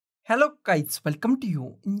Hello guys, welcome to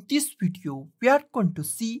you. In this video, we are going to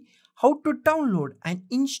see how to download and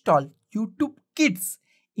install YouTube Kids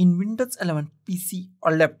in Windows 11 PC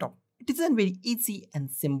or laptop. It is a very easy and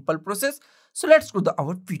simple process. So let's go to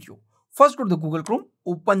our video. First go to the Google Chrome,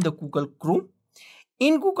 open the Google Chrome.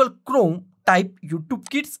 In Google Chrome, type YouTube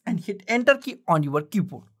Kids and hit enter key on your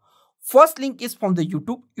keyboard. First link is from the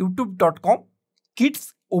YouTube, youtube.com.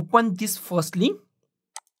 Kids, open this first link.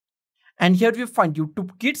 And here we find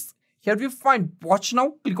YouTube Kids. Here we find Watch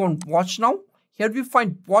Now. Click on Watch Now. Here we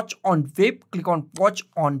find Watch on Web. Click on Watch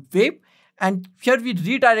on Web. And here we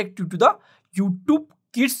redirect you to the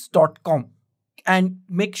YouTubeKids.com. And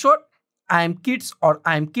make sure I am kids or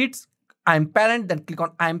I am kids. I am parent. Then click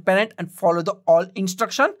on I am parent and follow the all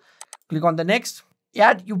instruction. Click on the next.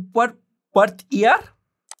 Add your birth year.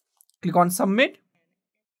 Click on Submit.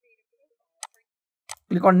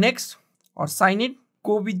 Click on Next or Sign in.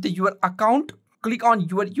 Go with your account. Click on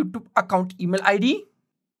your YouTube account email ID.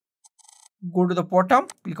 Go to the bottom.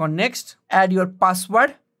 Click on Next. Add your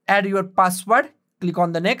password. Add your password. Click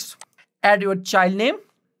on the Next. Add your child name.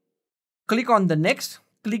 Click on the Next.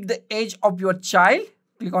 Click the age of your child.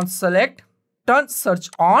 Click on Select. Turn search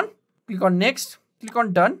on. Click on Next. Click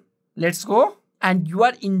on Done. Let's go. And you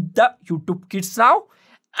are in the YouTube Kids now.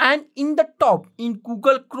 And in the top, in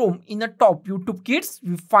Google Chrome, in the top YouTube Kids,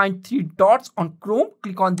 we find 3 dots on Chrome.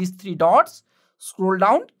 Click on these 3 dots. Scroll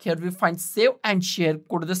down. Here we find Save and Share.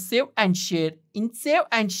 Go to the Save and Share. In Save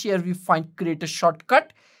and Share, we find Create a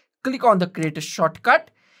Shortcut. Click on the Create a Shortcut.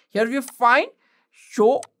 Here we find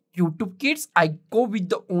Show YouTube Kids. I go with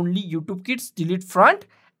the only YouTube Kids. Delete front.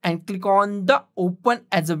 And click on the Open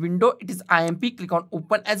as a window. It is IMP. Click on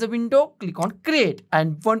Open as a window. Click on Create.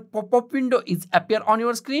 And one pop-up window is appear on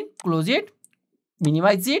your screen. Close it.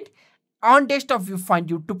 Minimize it. On desktop, you find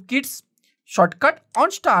YouTube Kids. Shortcut.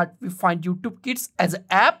 On Start, we find YouTube Kids as an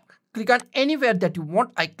app. Click on anywhere that you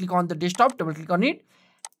want. I click on the desktop. Double click on it.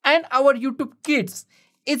 And our YouTube Kids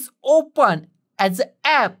is open as an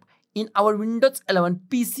app in our Windows 11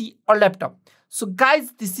 PC or laptop. So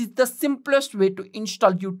guys, this is the simplest way to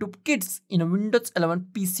install YouTube Kids in a Windows 11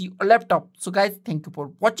 PC or laptop. So guys, thank you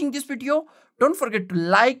for watching this video. Don't forget to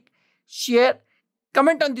like, share,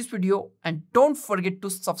 comment on this video, and don't forget to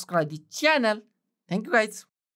subscribe the channel. Thank you guys.